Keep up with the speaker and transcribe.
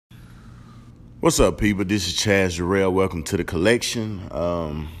What's up, people? This is Chaz Jarrell. Welcome to the collection.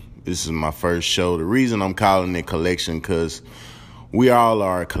 This is my first show. The reason I'm calling it collection because we all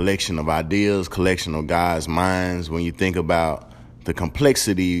are a collection of ideas, collection of guys' minds. When you think about the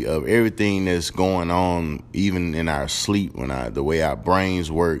complexity of everything that's going on, even in our sleep, the way our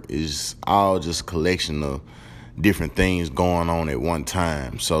brains work, is all just a collection of different things going on at one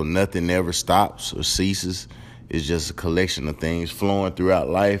time. So nothing ever stops or ceases. It's just a collection of things flowing throughout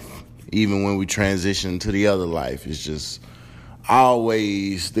life. Even when we transition to the other life, it's just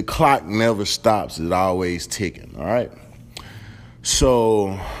always, the clock never stops. It's always ticking, all right?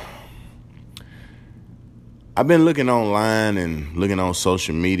 So I've been looking online and looking on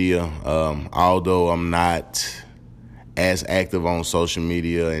social media, although I'm not as active on social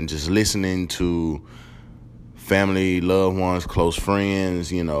media, and just listening to family, loved ones, close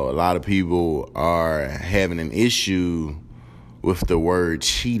friends. A lot of people are having an issue with the word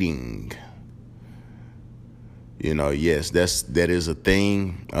cheating. Yes, that is a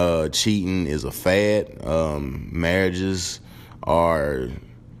thing. Cheating is a fad. Marriages are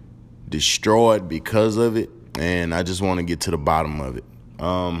destroyed because of it, and I just want to get to the bottom of it.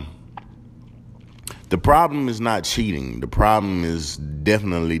 The problem is not cheating. The problem is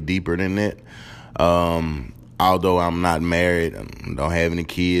definitely deeper than that. Although I'm not married, don't have any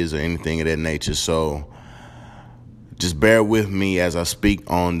kids or anything of that nature, so just bear with me as I speak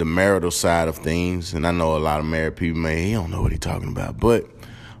on the marital side of things. And I know a lot of married people he don't know what he's talking about, but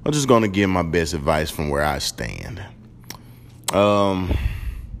I'm just going to give my best advice from where I stand.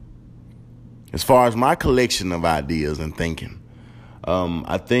 As far as my collection of ideas and thinking,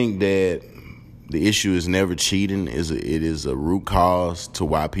 I think that the issue is never cheating. It is a root cause to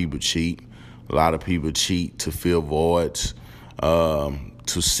why people cheat. A lot of people cheat to fill voids, to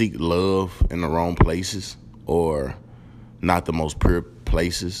seek love in the wrong places, or not the most pure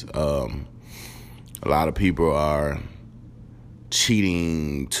places. A lot of people are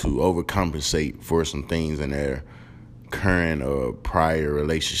cheating to overcompensate for some things in their current or prior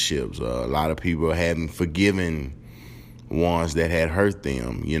relationships. A lot of people haven't forgiven ones that had hurt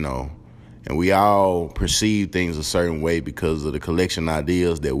them, And we all perceive things a certain way because of the collection of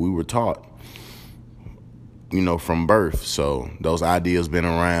ideas that we were taught, from birth. So those ideas been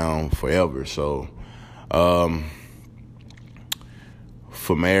around forever. So,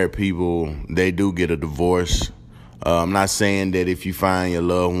 for married people, they do get a divorce. I'm not saying that if you find your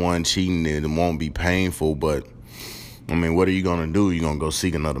loved one cheating, it won't be painful, but what are you going to do? You're going to go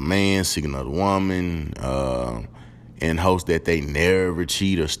seek another man, seek another woman, in hopes that they never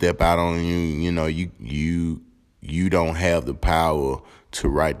cheat or step out on you. You don't have the power to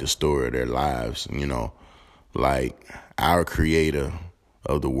write the story of their lives, like our creator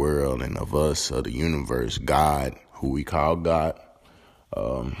of the world and of us, of the universe, God, who we call God.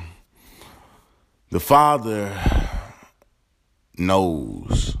 The Father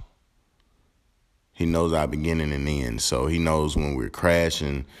knows. He knows our beginning and end. So he knows when we're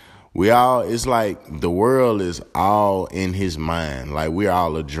crashing. It's like the world is all in his mind. Like we're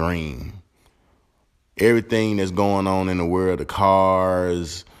all a dream. Everything that's going on in the world, the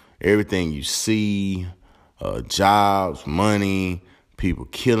cars, everything you see, jobs, money, people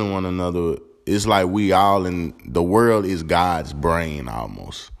killing one another. It's like the world is God's brain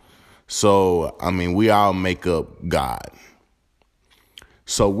almost. So, we all make up God.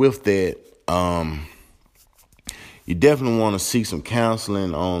 So with that, you definitely want to seek some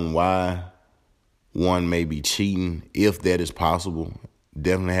counseling on why one may be cheating, if that is possible.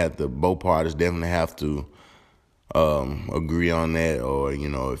 Both parties definitely have to agree on that. Or,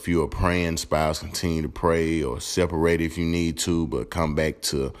 if you're a praying spouse, continue to pray, or separate if you need to, but come back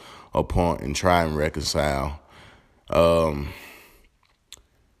to a point and try and reconcile. But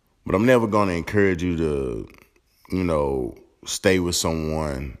I'm never going to encourage you to, stay with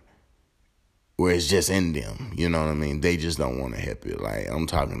someone where it's just in them. You know what I mean? They just don't want to help you. Like I'm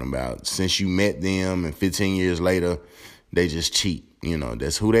talking about since you met them and 15 years later, they just cheat.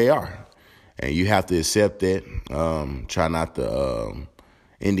 That's who they are. And you have to accept that. Try not to,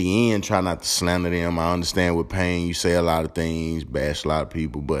 in the end, try not to slander them. I understand with pain, you say a lot of things, bash a lot of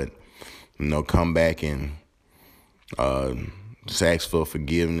people, but, come back and just ask for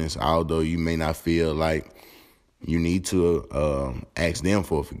forgiveness, although you may not feel like you need to ask them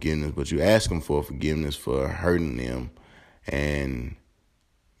for forgiveness, but you ask them for forgiveness for hurting them, and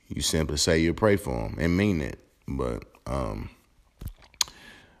you simply say you pray for them and mean it. But,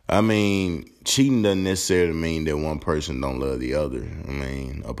 cheating doesn't necessarily mean that one person don't love the other.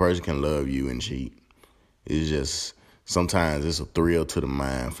 A person can love you and cheat. It's just sometimes it's a thrill to the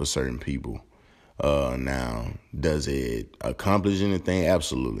mind for certain people. Now, does it accomplish anything?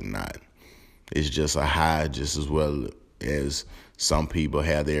 Absolutely not. It's just a high just as well as some people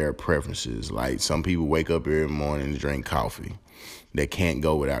have their preferences. Like some people wake up every morning and drink coffee. They can't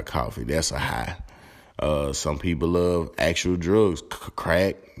go without coffee. That's a high. Some people love actual drugs,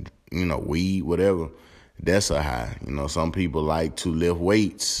 crack, weed, whatever. That's a high. Some people like to lift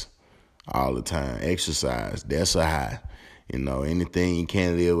weights all the time, exercise. That's a high. Anything you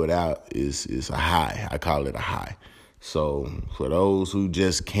can't live without is a high. I call it a high. So for those who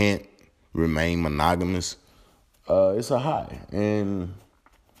just can't remain monogamous, it's a high. And,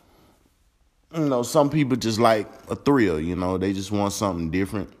 some people just like a thrill, they just want something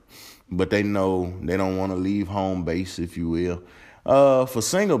different, but they know they don't want to leave home base, if you will. For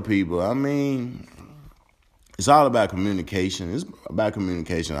single people, it's all about communication. It's about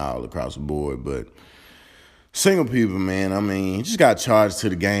communication all across the board, but single people, man, you just got charged to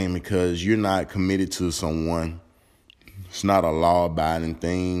the game because you're not committed to someone. It's not a law-abiding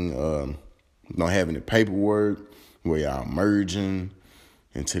thing. Don't have any paperwork where y'all merging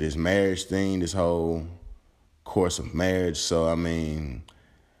into this marriage thing, this whole course of marriage. So, when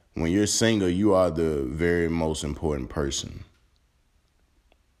you're single, you are the very most important person.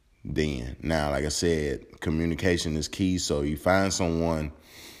 Then, now, like I said, communication is key. So you find someone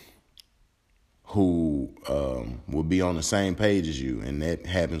who will be on the same page as you, and that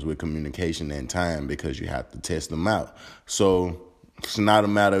happens with communication and time because you have to test them out. So it's not a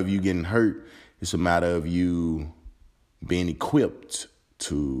matter of you getting hurt. It's a matter of you being equipped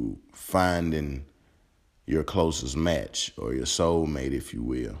to finding your closest match or your soulmate, if you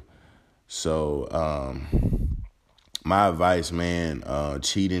will. So my advice, man,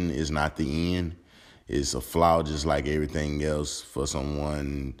 cheating is not the end. It's a flaw just like everything else for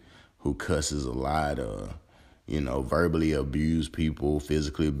someone who cusses a lot, verbally abuse people,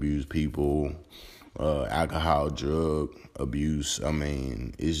 physically abuse people, alcohol, drug abuse.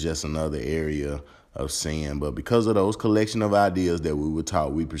 It's just another area of sin. But because of those collection of ideas that we were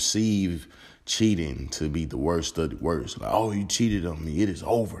taught, we perceive cheating to be the worst of the worst. Like, oh, you cheated on me, it is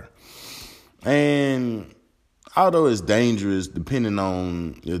over. And although it's dangerous, depending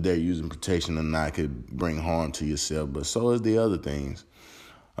on if they're using protection or not, could bring harm to yourself. But so is the other things.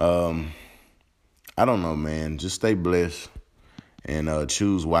 I don't know, man. Just stay blessed and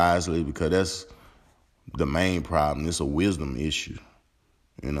choose wisely because that's the main problem. It's a wisdom issue.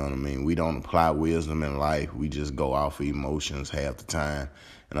 You know what I mean? We don't apply wisdom in life. We just go off of emotions half the time.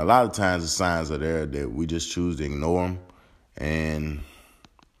 And a lot of times the signs are there that we just choose to ignore them. And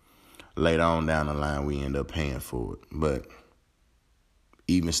later on down the line, we end up paying for it. But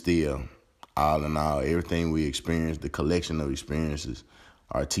even still, all in all, everything we experience, the collection of experiences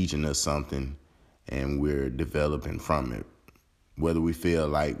are teaching us something, and we're developing from it, whether we feel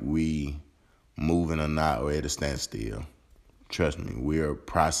like we moving or not or at a standstill. Trust me, we're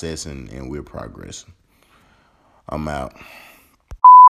processing and we're progressing. I'm out.